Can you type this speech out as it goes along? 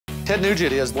Ted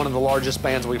Nugent is one of the largest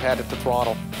bands we've had at the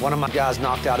Throttle. One of my guys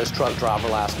knocked out his truck driver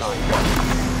last night.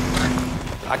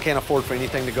 I can't afford for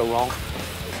anything to go wrong.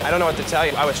 I don't know what to tell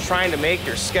you. I was trying to make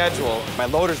your schedule. My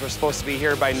loaders were supposed to be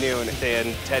here by noon,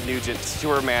 and Ted Nugent,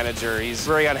 tour manager, he's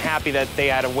very unhappy that they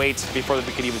had to wait before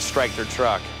they could even strike their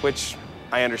truck, which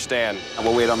I understand.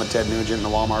 We'll wait on the Ted Nugent and the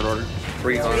Walmart order.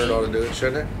 300 ought to do it,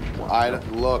 shouldn't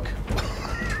it? Look.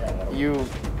 You...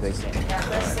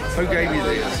 Who gave you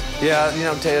this? Yeah, you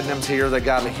know, Ted and them's here. They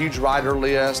got a huge rider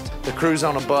list. The crew's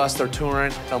on a bus, they're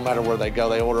touring. No matter where they go,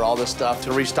 they order all this stuff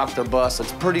to restock their bus.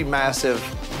 It's pretty massive.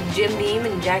 Jim Beam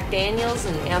and Jack Daniels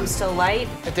and I'm Still Light.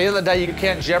 At the end of the day, you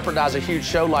can't jeopardize a huge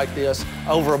show like this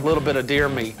over a little bit of deer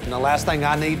meat. And the last thing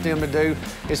I need them to do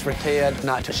is for Ted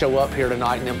not to show up here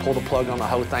tonight and then pull the plug on the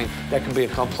whole thing. That can be a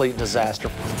complete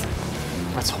disaster.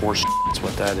 That's horse shit, that's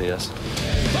what that is.